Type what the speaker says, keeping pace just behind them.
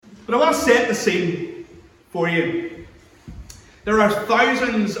But I want to set the scene for you. There are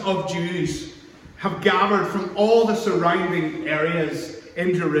thousands of Jews have gathered from all the surrounding areas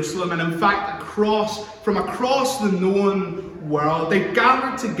in Jerusalem, and in fact from across the known world. They've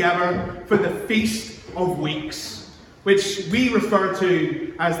gathered together for the Feast of Weeks, which we refer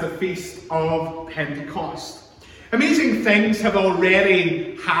to as the Feast of Pentecost. Amazing things have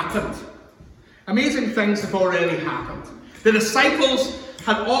already happened. Amazing things have already happened. The disciples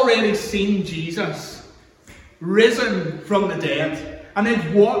had already seen Jesus risen from the dead, and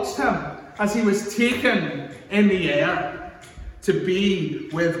they'd watched him as he was taken in the air to be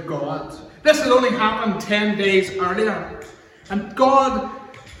with God. This had only happened 10 days earlier. And God,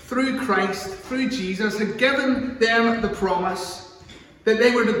 through Christ, through Jesus, had given them the promise that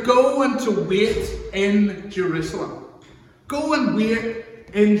they were to go and to wait in Jerusalem. Go and wait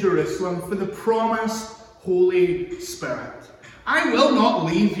in Jerusalem for the promised Holy Spirit. I will not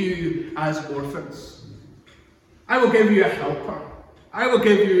leave you as orphans. I will give you a helper. I will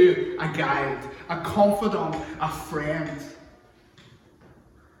give you a guide, a confidant, a friend.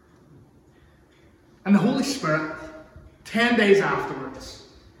 And the Holy Spirit, 10 days afterwards,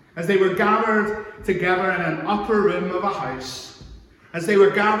 as they were gathered together in an upper room of a house, as they were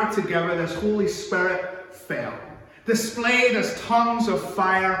gathered together, this Holy Spirit fell, displayed as tongues of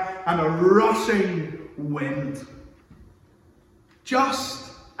fire and a rushing wind,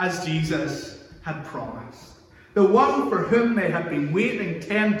 just as Jesus had promised. The one for whom they had been waiting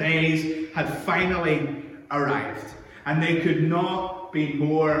 10 days had finally arrived, and they could not be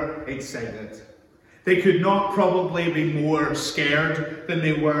more excited. They could not probably be more scared than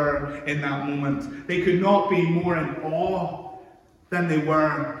they were in that moment. They could not be more in awe than they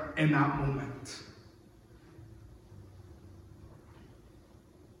were in that moment.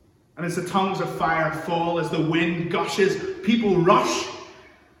 And as the tongues of fire fall, as the wind gushes, people rush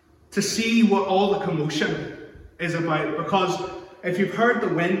to see what all the commotion is about. Because if you've heard the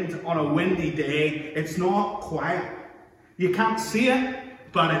wind on a windy day, it's not quiet. You can't see it,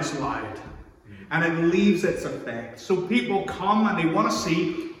 but it's loud. And it leaves its effect. So people come and they want to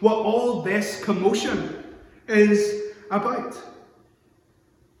see what all this commotion is about.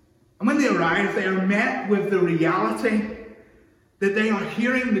 And when they arrive, they are met with the reality that they are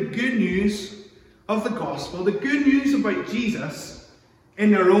hearing the good news of the gospel, the good news about Jesus in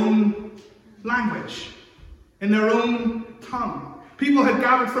their own language, in their own tongue. People had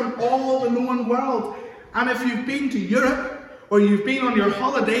gathered from all the known world. And if you've been to Europe, or you've been on your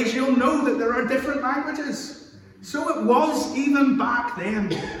holidays, you'll know that there are different languages. So it was even back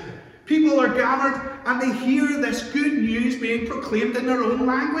then. People are gathered and they hear this good news being proclaimed in their own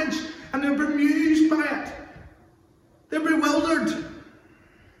language, and they're bemused by it. They're bewildered.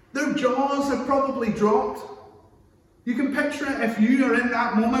 Their jaws have probably dropped. You can picture it if you are in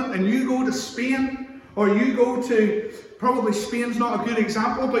that moment and you go to Spain, or you go to, probably Spain's not a good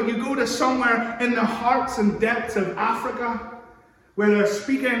example, but you go to somewhere in the hearts and depths of Africa, where they're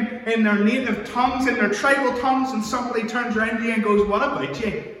speaking in their native tongues, in their tribal tongues, and somebody turns around to you and goes, "What about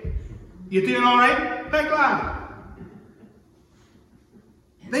you? You doing all right, big lad?"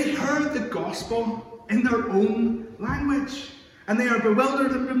 They heard the gospel in their own language, and they are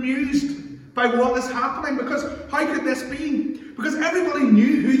bewildered and bemused by what is happening, because how could this be? Because everybody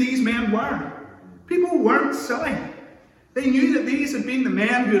knew who these men were. People weren't silly. They knew that these had been the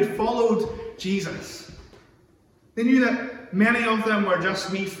men who had followed Jesus. They knew that many of them were just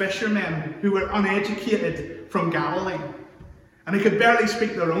wee fishermen who were uneducated from Galilee. And they could barely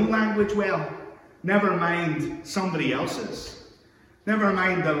speak their own language well, never mind somebody else's. Never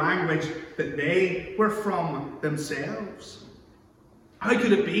mind the language that they were from themselves. How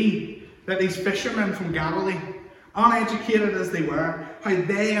could it be that these fishermen from Galilee, uneducated as they were, how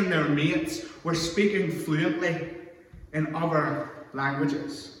they and their mates were speaking fluently in other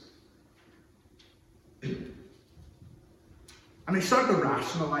languages? And they start to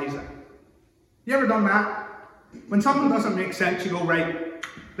rationalise it. You ever done that? When something doesn't make sense, you go, right,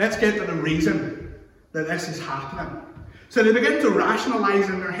 let's get to the reason that this is happening. So they begin to rationalise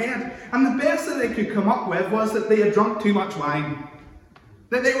in their head. And the best that they could come up with was that they had drunk too much wine.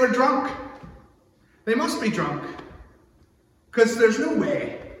 That they were drunk. They must be drunk. Because there's no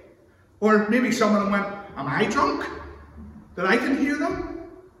way. Or maybe some of them went, "Am I drunk? That I can hear them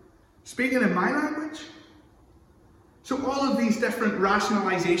speaking in my language?" So all of these different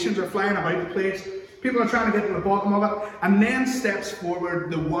rationalizations are flying about the place. People are trying to get to the bottom of it. And then steps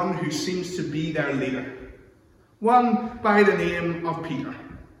forward the one who seems to be their leader. One by the name of Peter.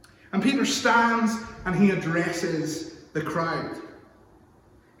 And Peter stands and he addresses the crowd.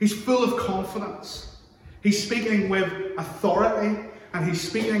 He's full of confidence. He's speaking with authority, and he's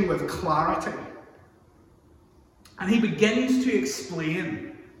speaking with clarity. And he begins to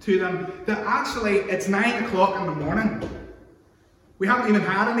explain to them that actually it's 9 o'clock in the morning. We haven't even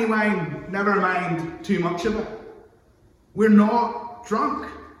had any wine, never mind too much of it. We're not drunk.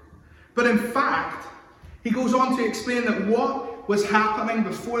 But in fact, he goes on to explain that what was happening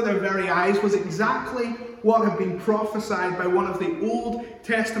before their very eyes was exactly what had been prophesied by one of the Old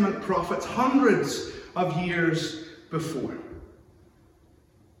Testament prophets hundreds of years before.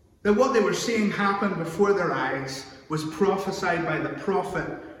 That what they were seeing happen before their eyes was prophesied by the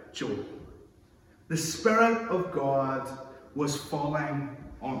prophet Joel. The Spirit of God was falling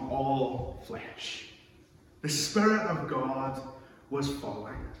on all flesh. The Spirit of God was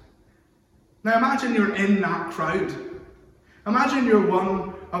falling. Now imagine you're in that crowd. Imagine you're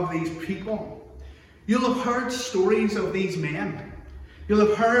one of these people. You'll have heard stories of these men. You'll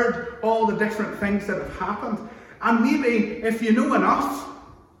have heard all the different things that have happened. And maybe if you know enough,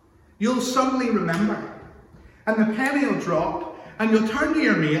 you'll suddenly remember. And the penny will drop, and you'll turn to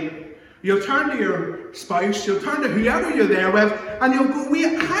your mate, you'll turn to your spouse, you'll turn to whoever you're there with, and you'll go,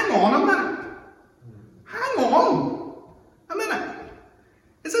 wait, hang on a minute. Hang on a minute.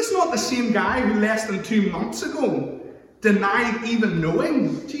 Is this not the same guy who less than 2 months ago denied even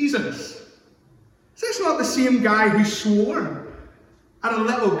knowing Jesus? Is this not the same guy who swore at a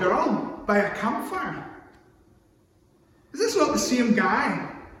little girl by a campfire? Is this not the same guy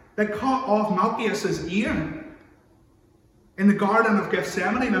that cut off Malchus's ear in the Garden of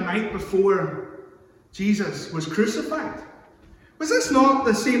Gethsemane the night before Jesus was crucified? Was this not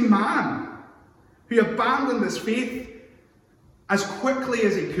the same man who abandoned his faith as quickly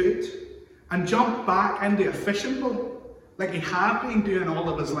as he could and jumped back into a fishing boat like he had been doing all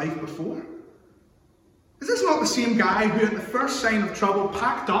of his life before? Is this not the same guy who at the first sign of trouble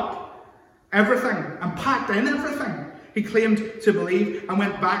packed up everything and packed in everything he claimed to believe and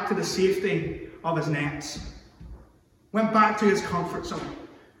went back to the safety of his nets? Went back to his comfort zone.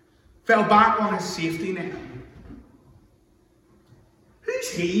 Fell back on his safety net. Who's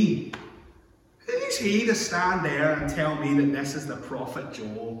he? Who's he to stand there and tell me that this is the prophet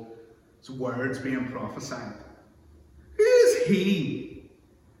Joel's words being prophesied? Who is he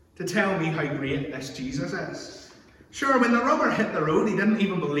to tell me how great this Jesus is? Sure, when the rubber hit the road, he didn't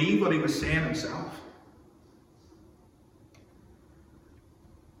even believe what he was saying himself.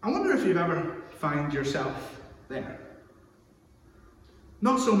 I wonder if you've ever found yourself there.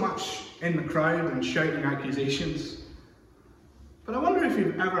 Not so much in the crowd and shouting accusations, but I wonder if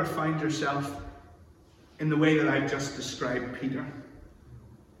you've ever found yourself in the way that I've just described Peter.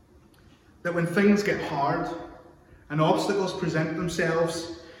 That when things get hard and obstacles present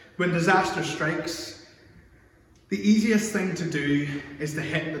themselves, when disaster strikes, the easiest thing to do is to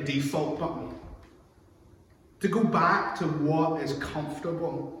hit the default button. To go back to what is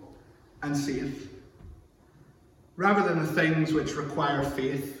comfortable and safe, rather than the things which require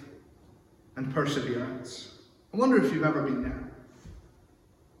faith and perseverance. I wonder if you've ever been there.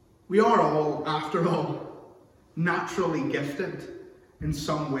 We are all, after all, naturally gifted in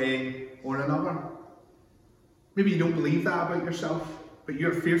some way or another. Maybe you don't believe that about yourself, but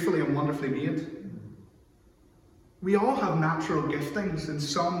you're fearfully and wonderfully made. We all have natural giftings in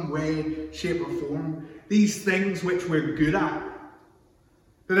some way, shape or form. These things which we're good at.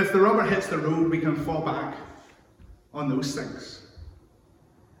 That if the rubber hits the road, we can fall back on those things.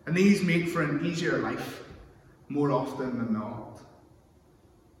 And these make for an easier life more often than not.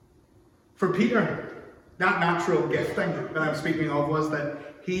 For Peter, that natural gifting that I'm speaking of was that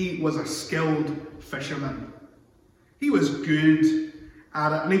he was a skilled fisherman. He was good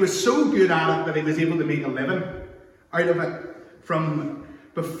at it, and he was so good at it that he was able to make a living out of it from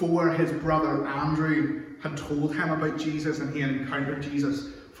before his brother Andrew had told him about Jesus and he had encountered Jesus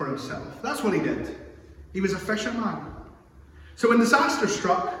for himself. That's what he did. He was a fisherman. So when disaster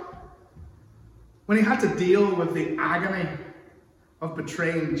struck, when he had to deal with the agony of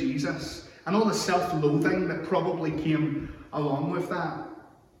betraying Jesus and all the self-loathing that probably came along with that,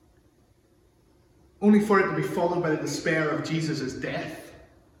 only for it to be followed by the despair of Jesus' death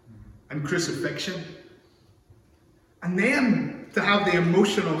and crucifixion, and then to have the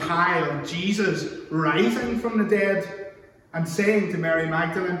emotional high of Jesus rising from the dead and saying to Mary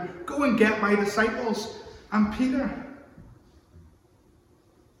Magdalene, "Go and get my disciples," and Peter.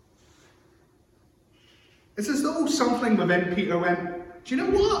 It's as though something within Peter went, "Do you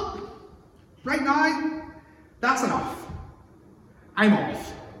know what? Right now, that's enough. I'm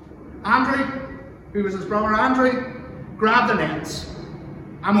off." Andrew, who was his brother Andrew, grab the nets.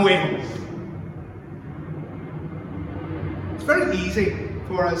 I'm away home. It's very easy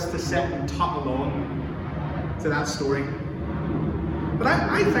for us to sit and talk along to that story. But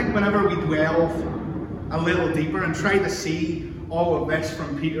I think whenever we delve a little deeper and try to see all of this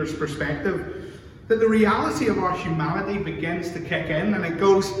from Peter's perspective, that the reality of our humanity begins to kick in, and it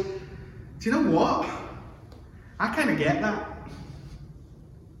goes, do you know what? I kind of get that.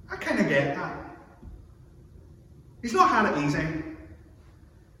 I kind of get that. He's not had it easy.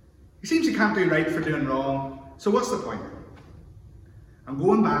 He seems he can't do right for doing wrong. So what's the point? I'm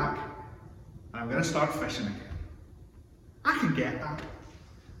going back and I'm going to start fishing again. I can get that.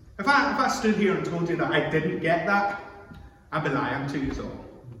 If I stood here and told you that I didn't get that, I'd be lying to you all.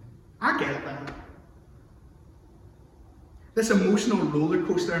 I get that. This emotional roller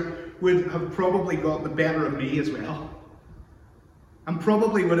coaster would have probably got the better of me as well. And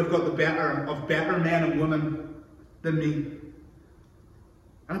probably would have got the better of better men and women than me.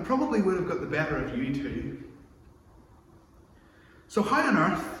 And it probably would have got the better of you too. So how on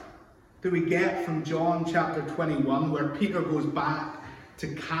earth do we get from John chapter 21, where Peter goes back to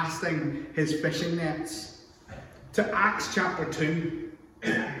casting his fishing nets, to Acts chapter 2,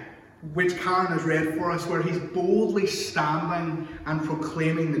 which Karen has read for us, where he's boldly standing and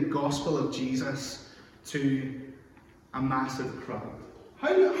proclaiming the gospel of Jesus to a massive crowd?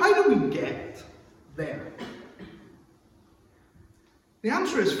 How do we get there? The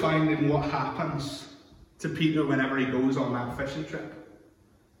answer is found in what happens to Peter whenever he goes on that fishing trip.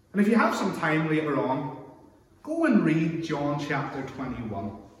 And if you have some time later on, go and read John chapter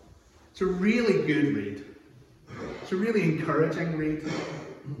 21. It's a really good read. It's a really encouraging read.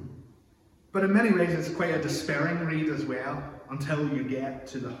 But in many ways, it's quite a despairing read as well, until you get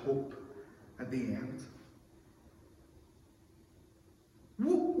to the hope at the end.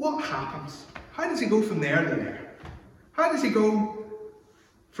 What happens? How does he go from there to there? How does he go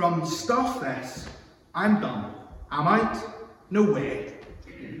from stuff this, I'm done, I'm out, no way,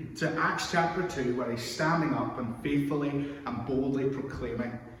 to Acts chapter 2, where he's standing up and faithfully and boldly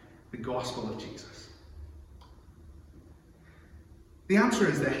proclaiming the gospel of Jesus? The answer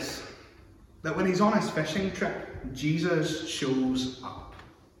is this, that when he's on his fishing trip, Jesus shows up.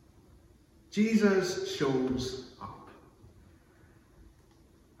 Jesus shows up.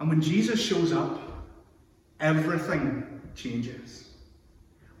 And when Jesus shows up, everything changes.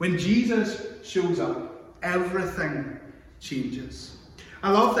 When Jesus shows up, everything changes. I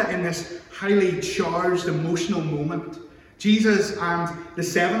love that in this highly charged emotional moment, Jesus and the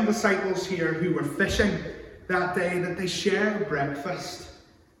 7 disciples here who were fishing that day, that they share breakfast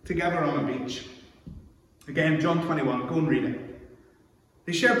together on a beach. Again, John 21, go and read it.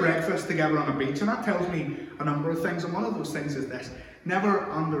 They share breakfast together on a beach, and that tells me a number of things, and one of those things is this: never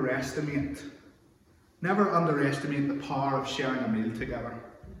underestimate the power of sharing a meal together.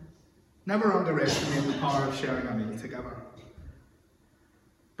 Never underestimate the power of sharing a meal together.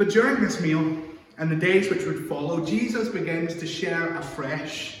 But during this meal, and the days which would follow, Jesus begins to share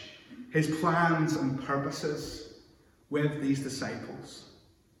afresh his plans and purposes with these disciples.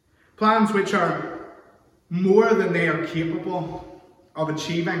 Plans which are more than they are capable of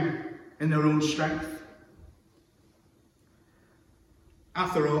achieving in their own strength.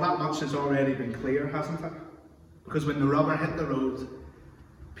 After all, that much has already been clear, hasn't it? Because when the rubber hit the road,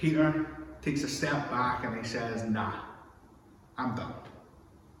 Peter takes a step back and he says, nah, I'm done.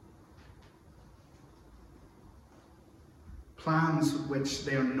 Plans which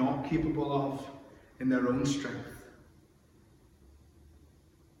they are not capable of in their own strength.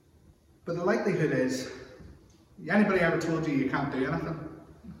 But the likelihood is, anybody ever told you you can't do anything?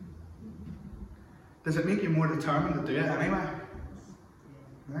 Does it make you more determined to do it anyway?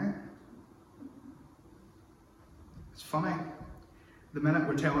 Right? It's funny. The minute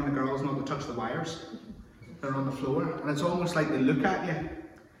we're telling the girls not to touch the wires, they're on the floor, and it's almost like they look at you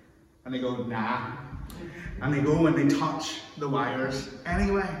and they go, nah. And they go and they touch the wires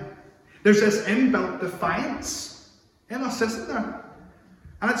anyway. There's this inbuilt defiance in us, isn't there?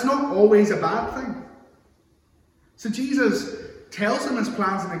 And it's not always a bad thing. So Jesus tells them his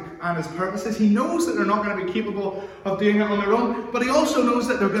plans and his purposes. He knows that they're not going to be capable of doing it on their own, but he also knows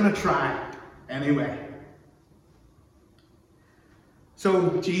that they're going to try anyway.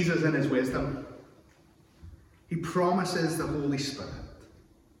 So Jesus, in his wisdom, he promises the Holy Spirit.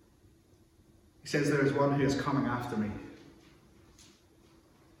 He says, there is one who is coming after me,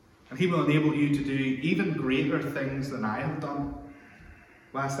 and he will enable you to do even greater things than I have done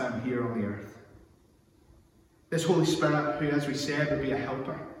whilst I'm here on the earth. This Holy Spirit, who, as we said, will be a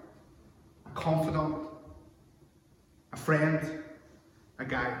helper, a confidant, a friend, a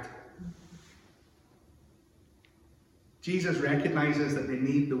guide. Jesus recognizes that they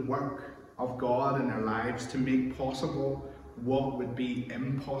need the work of God in their lives to make possible what would be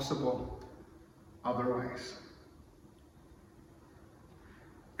impossible otherwise.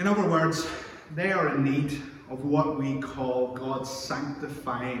 In other words, they are in need of what we call God's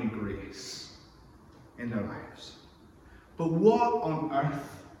sanctifying grace in their lives. But what on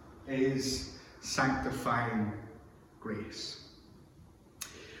earth is sanctifying grace?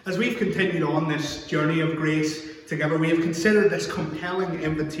 As we've continued on this journey of grace together, we have considered this compelling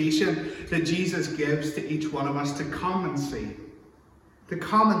invitation that Jesus gives to each one of us to come and see. To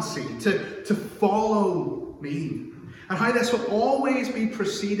come and see, to follow me. And how this will always be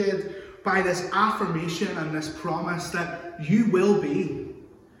preceded by this affirmation and this promise that you will be.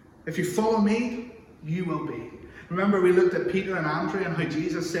 If you follow me, you will be. Remember, we looked at Peter and Andrew and how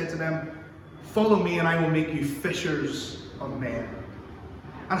Jesus said to them, follow me and I will make you fishers of men.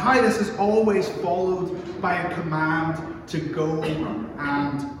 And how this is always followed by a command to go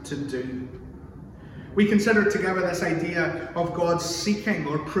and to do. We considered together this idea of God's seeking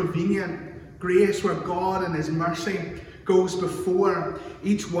or prevenient grace, where God in his mercy goes before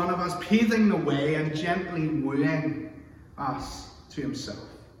each one of us, paving the way and gently wooing us to himself.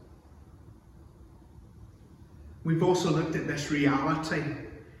 We've also looked at this reality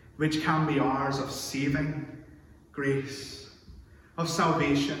which can be ours of saving grace, of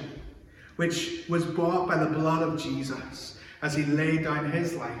salvation, which was bought by the blood of Jesus as he laid down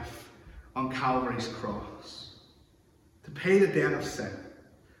his life on Calvary's cross to pay the debt of sin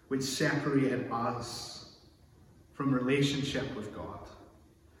which separated us from relationship with God.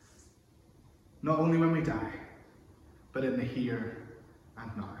 Not only when we die, but in the here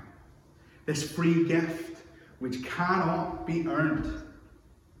and now. This free gift which cannot be earned,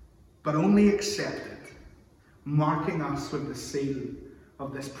 but only accepted, marking us with the seal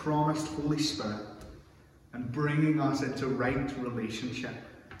of this promised Holy Spirit and bringing us into right relationship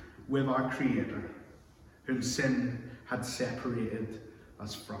with our Creator, whom sin had separated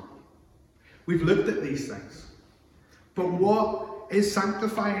us from. We've looked at these things. But what is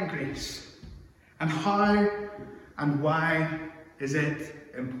sanctifying grace? And how and why is it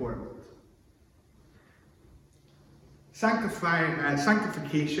important?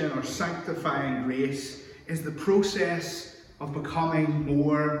 Sanctification or sanctifying grace is the process of becoming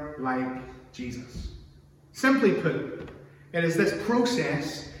more like Jesus. Simply put, it is this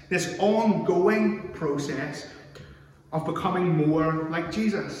process, this ongoing process of becoming more like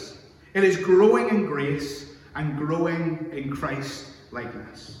Jesus. It is growing in grace and growing in Christ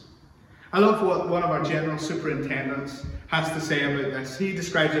likeness. I love what one of our general superintendents has to say about this. He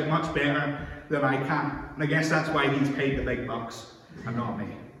describes it much better than I can. And I guess that's why he's paid the big bucks and not me.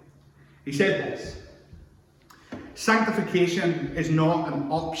 He said this: sanctification is not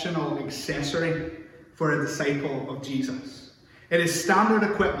an optional accessory for a disciple of Jesus. It is standard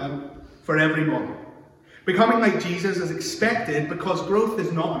equipment for everyone. Becoming like Jesus is expected because growth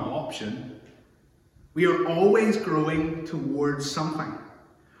is not an option. We are always growing towards something.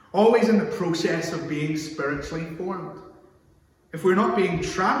 Always in the process of being spiritually formed. If we're not being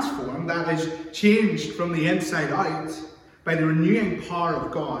transformed, that is, changed from the inside out by the renewing power of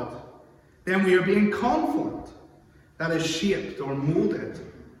God, then we are being conformed, that is, shaped or molded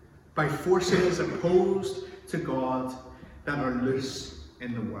by forces opposed to God that are loose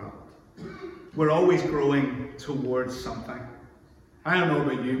in the world. We're always growing towards something. I don't know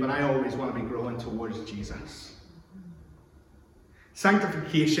about you, but I always want to be growing towards Jesus.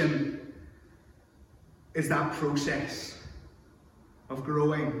 Sanctification is that process of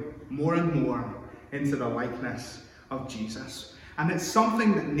growing more and more into the likeness of Jesus. And it's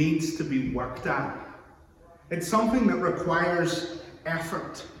something that needs to be worked at. It's something that requires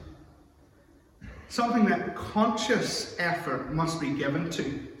effort. Something that conscious effort must be given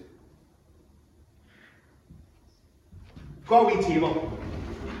to. Got a wee table.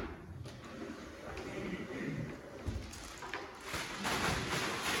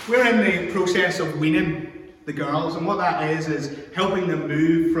 We're in the process of weaning the girls, and what that is helping them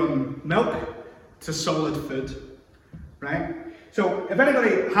move from milk to solid food, right? So if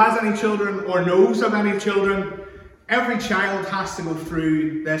anybody has any children or knows of any children, every child has to go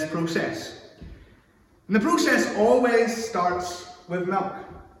through this process. And the process always starts with milk.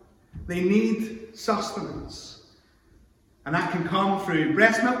 They need sustenance. And that can come through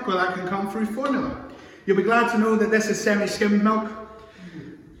breast milk or that can come through formula. You'll be glad to know that this is semi-skimmed milk.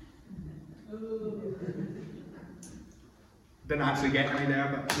 Didn't actually get any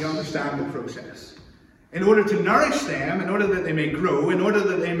there, but you understand the process. In order to nourish them, in order that they may grow, in order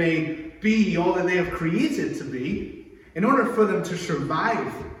that they may be all that they have created to be, in order for them to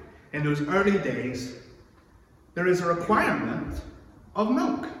survive in those early days, there is a requirement of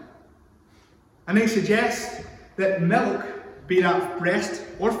milk. And they suggest that milk, be that breast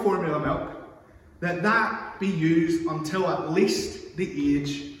or formula milk, that be used until at least the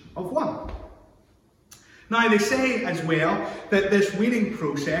age of 1. Now they say as well that this weaning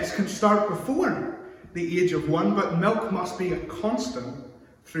process can start before the age of 1, but milk must be a constant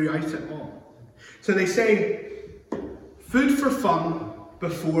throughout it all. So they say food for fun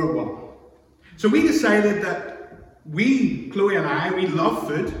before 1. So we decided that Chloe and I, we love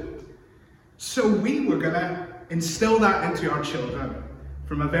food, so we were going to instill that into our children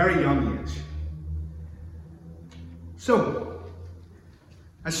from a very young age. So,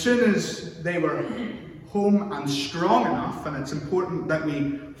 as soon as they were home and strong enough, and it's important that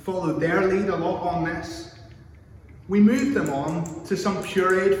we follow their lead a lot on this, we moved them on to some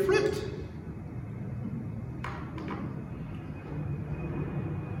pureed fruit.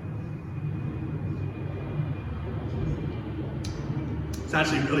 It's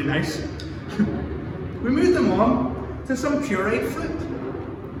actually really nice. We moved them on to some pureed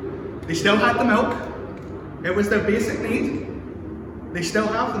fruit. They still had the milk. It was their basic need. They still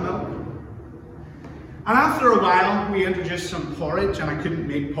have the milk. And after a while, we introduced some porridge, and I couldn't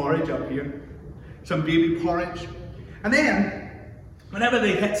make porridge up here. Some baby porridge. And then, whenever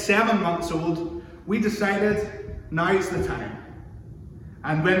they hit 7 months old, we decided now's the time.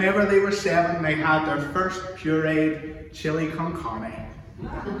 And whenever they were 7, they had their first pureed chili con carne.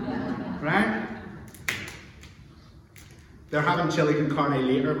 Right? They're having chili con carne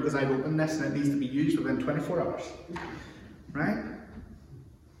later because I've opened this and it needs to be used within 24 hours. Right?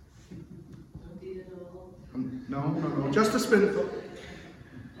 No, just a spoonful.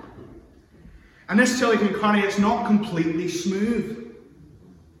 And this chili con carne, it's not completely smooth.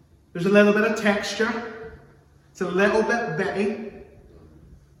 There's a little bit of texture. It's a little bit bitty,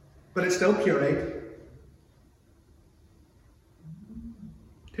 but it's still pureed.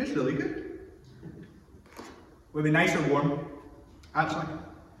 Tastes really good. Will be nice and warm, actually.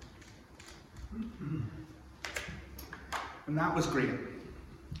 And that was great.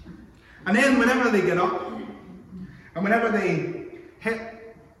 And then whenever they get up, and whenever they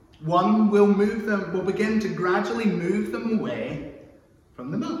hit 1, we'll begin to gradually move them away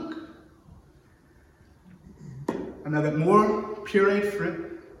from the milk. And they'll get more pureed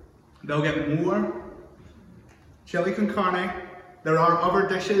fruit. They'll get more chili con carne. There are other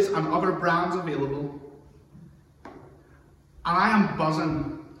dishes and other brands available. And I am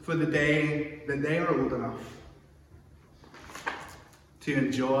buzzing for the day that they are old enough to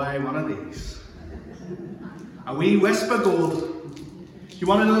enjoy one of these. A wee Whisper Gold. You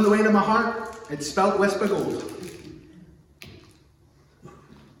want to know the way to my heart? It's spelt Whisper Gold.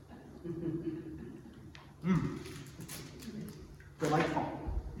 Delightful.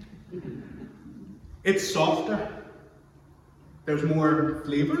 It's softer. There's more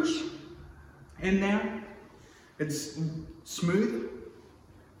flavours in there. It's smooth.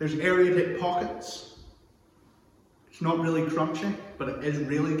 There's aerated pockets. It's not really crunchy, but it is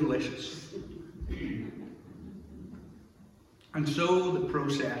really delicious. And so the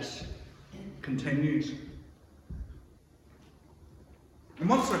process continues. And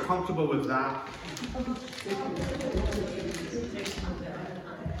once they're comfortable with that,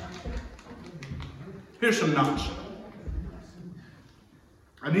 here's some nuts.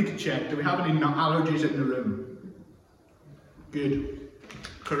 I need to check, do we have any nut allergies in the room? Good.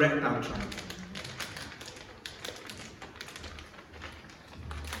 Correct answer.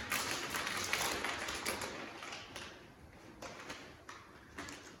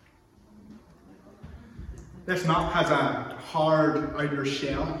 This nut has a hard outer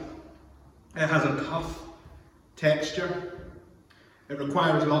shell. It has a tough texture. It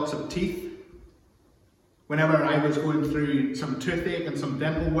requires lots of teeth. Whenever I was going through some toothache and some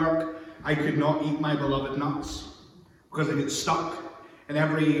dental work, I could not eat my beloved nuts because they get stuck in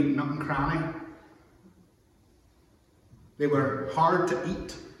every nut and cranny. They were hard to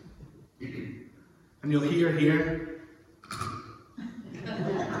eat. And you'll hear here,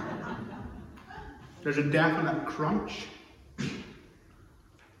 there's a definite crunch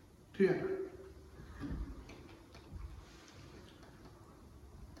to it.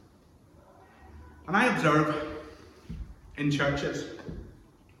 And I observe in churches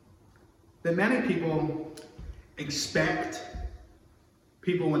that many people expect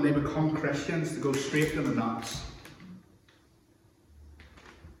people when they become Christians to go straight to the nuts.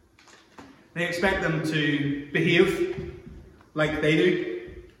 They expect them to behave like they do.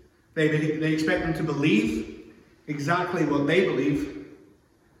 They expect them to believe exactly what they believe.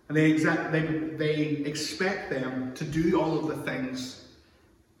 And they expect them to do all of the things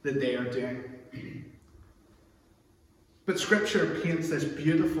that they are doing. But Scripture paints this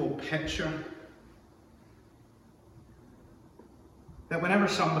beautiful picture that whenever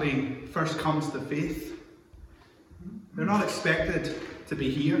somebody first comes to faith, they're not expected to be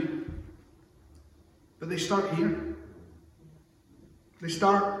here. But they start here. They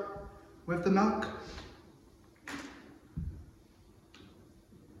start with the milk.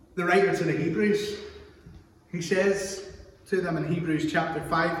 The writer to the Hebrews, he says to them in Hebrews chapter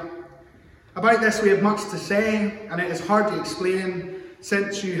 5, "About this we have much to say, and it is hard to explain,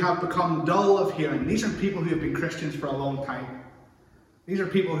 since you have become dull of hearing." These are people who have been Christians for a long time. These are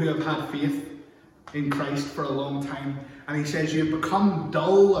people who have had faith in Christ for a long time. And he says, you have become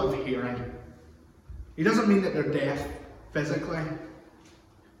dull of hearing. He doesn't mean that they're deaf physically.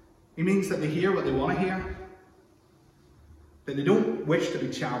 He means that they hear what they want to hear, that they don't wish to be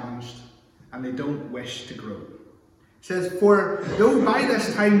challenged, and they don't wish to grow. He says, "For though by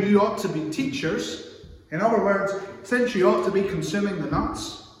this time you ought to be teachers," in other words, since you ought to be consuming the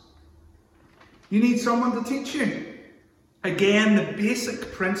nuts, you need someone to teach you. Again, the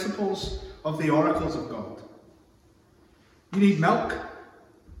basic principles of the oracles of God. You need milk,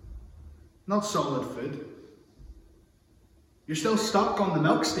 not solid food. You're still stuck on the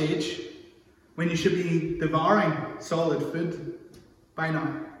milk stage when you should be devouring solid food by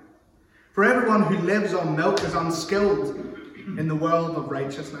now. For everyone who lives on milk is unskilled in the world of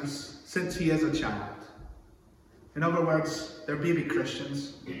righteousness, since he is a child. In other words, they're baby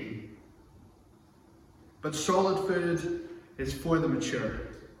Christians. But solid food is for the mature,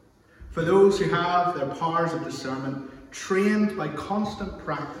 for those who have their powers of discernment trained by constant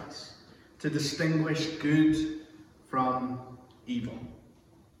practice to distinguish good from evil.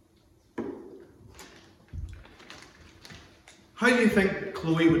 How do you think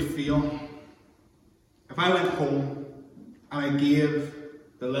Chloe would feel if I went home and I gave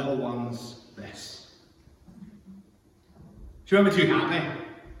the little ones this? She wouldn't be too happy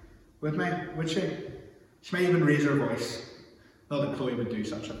with me, would she? She might even raise her voice. Not that Chloe would do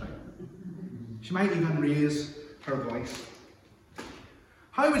such a thing. She might even raise her voice.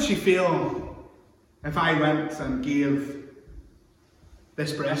 How would she feel if I went and gave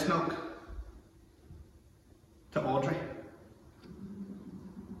this breast milk to Audrey?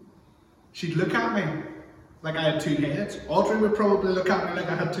 She'd look at me like I had two heads. Audrey would probably look at me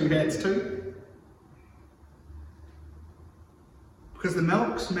like I had two heads too. Because the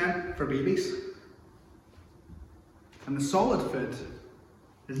milk's meant for babies. And the solid food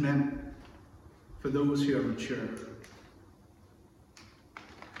is meant for those who are mature.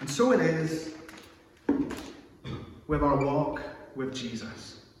 And so it is with our walk with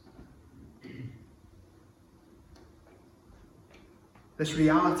Jesus. This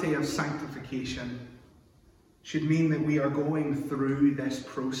reality of sanctification should mean that we are going through this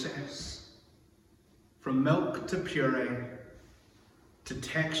process from milk to puree, to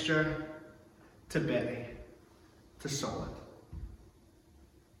texture, to Betty, to solid.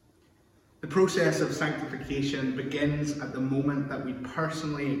 The process of sanctification begins at the moment that we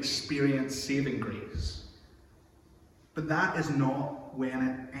personally experience saving grace. But that is not when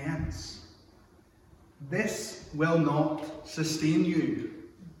it ends. This will not sustain you.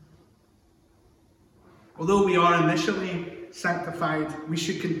 Although we are initially sanctified, we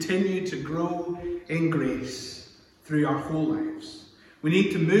should continue to grow in grace through our whole lives. We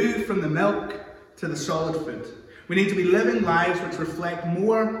need to move from the milk to the solid food. We need to be living lives which reflect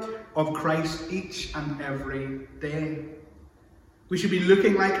more of Christ each and every day. We should be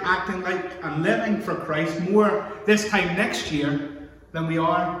looking like, acting like, and living for Christ more this time next year than we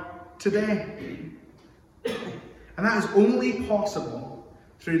are today. And that is only possible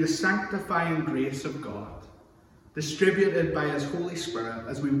through the sanctifying grace of God, distributed by His Holy Spirit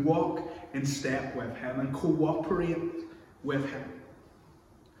as we walk in step with Him and cooperate with Him.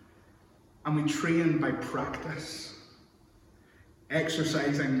 And we train by practice,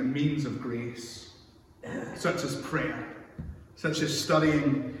 exercising the means of grace, such as prayer, such as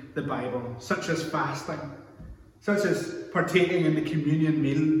studying the Bible, such as fasting, such as partaking in the communion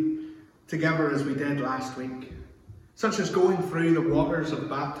meal together as we did last week, such as going through the waters of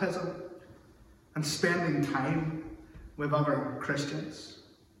baptism and spending time with other Christians.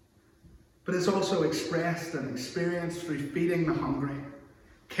 But it's also expressed and experienced through feeding the hungry,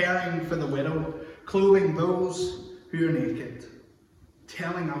 caring for the widow, clothing those who are naked,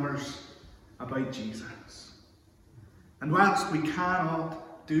 telling others about Jesus. And whilst we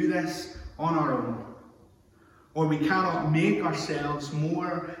cannot do this on our own, or we cannot make ourselves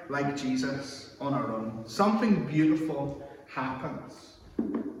more like Jesus on our own, something beautiful happens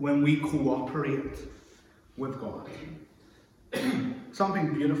when we cooperate with God.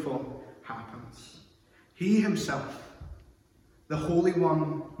 Something beautiful happens. He Himself, the Holy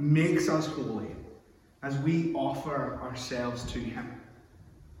One, makes us holy as we offer ourselves to Him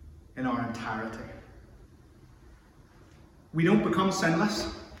in our entirety. We don't become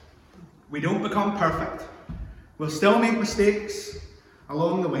sinless. We don't become perfect. We'll still make mistakes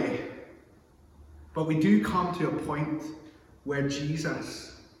along the way. But we do come to a point where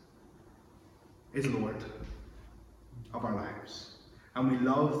Jesus is Lord of our lives. And we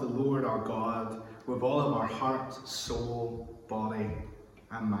love the Lord our God with all of our heart, soul, body,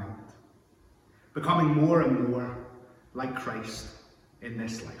 and mind. Becoming more and more like Christ in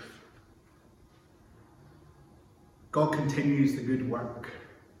this life. God continues the good work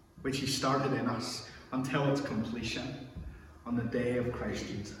which he started in us until its completion on the day of Christ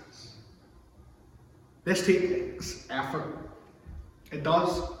Jesus. This takes effort. It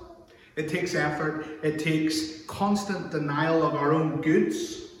does. It takes effort. It takes constant denial of our own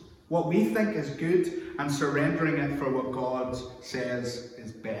goods, what we think is good, and surrendering it for what God says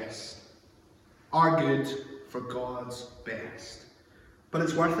is best. Our good for God's best. But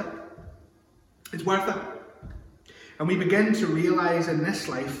it's worth it. It's worth it. And we begin to realize in this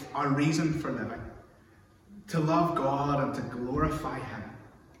life our reason for living. To love God and to glorify him.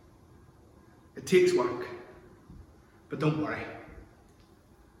 It takes work. But don't worry.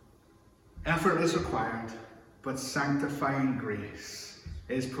 Effort is required, but sanctifying grace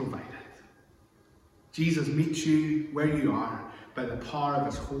is provided. Jesus meets you where you are by the power of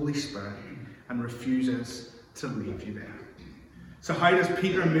his Holy Spirit and refuses to leave you there. So how does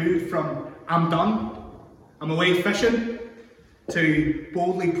Peter move from I'm done, I'm away fishing, to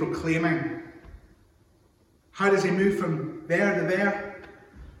boldly proclaiming? How does he move from there to there?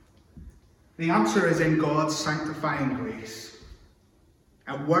 The answer is in God's sanctifying grace,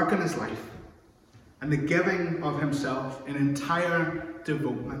 at work in his life, and the giving of himself in entire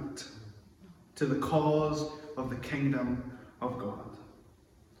devotement to the cause of the kingdom of God.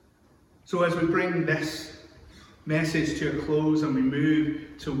 So as we bring this message to a close and we move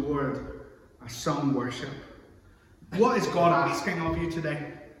toward a sung worship, what is God asking of you today?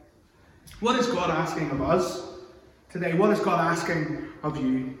 What is God asking of us today? What is God asking of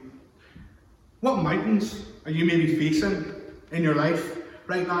you? What mountains are you maybe facing in your life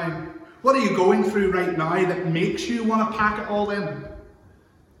right now? What are you going through right now that makes you want to pack it all in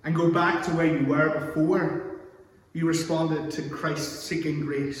and go back to where you were before you responded to Christ's seeking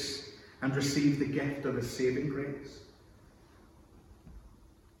grace and received the gift of his saving grace?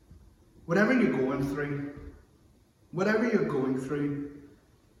 Whatever you're going through, whatever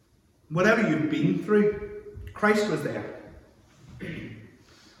you've been through, Christ was there.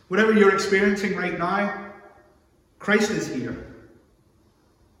 Whatever you're experiencing right now, Christ is here.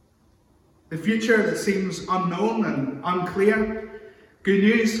 The future that seems unknown and unclear, good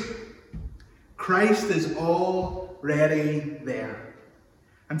news, Christ is already there.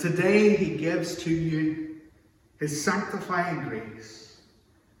 And today he gives to you his sanctifying grace,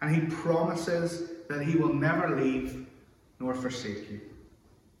 and he promises that he will never leave nor forsake you.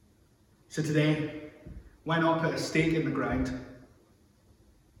 So today, why not put a stake in the ground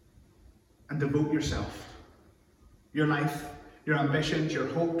and devote yourself, your life, your ambitions, your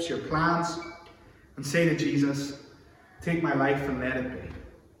hopes, your plans, and say to Jesus, take my life and let it be.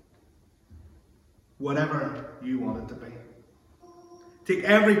 Whatever you want it to be. Take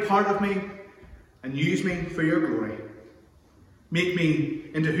every part of me and use me for your glory. Make me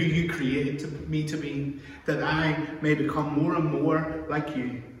into who you created me to be, that I may become more and more like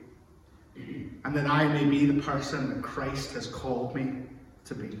you, and that I may be the person that Christ has called me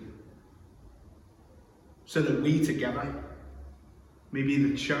to be. So that we together may be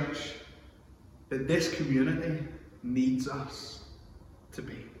the church that this community needs us to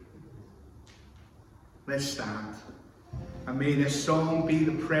be. Let's stand. And may this song be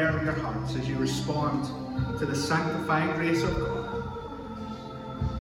the prayer of your hearts as you respond to the sanctifying grace of God.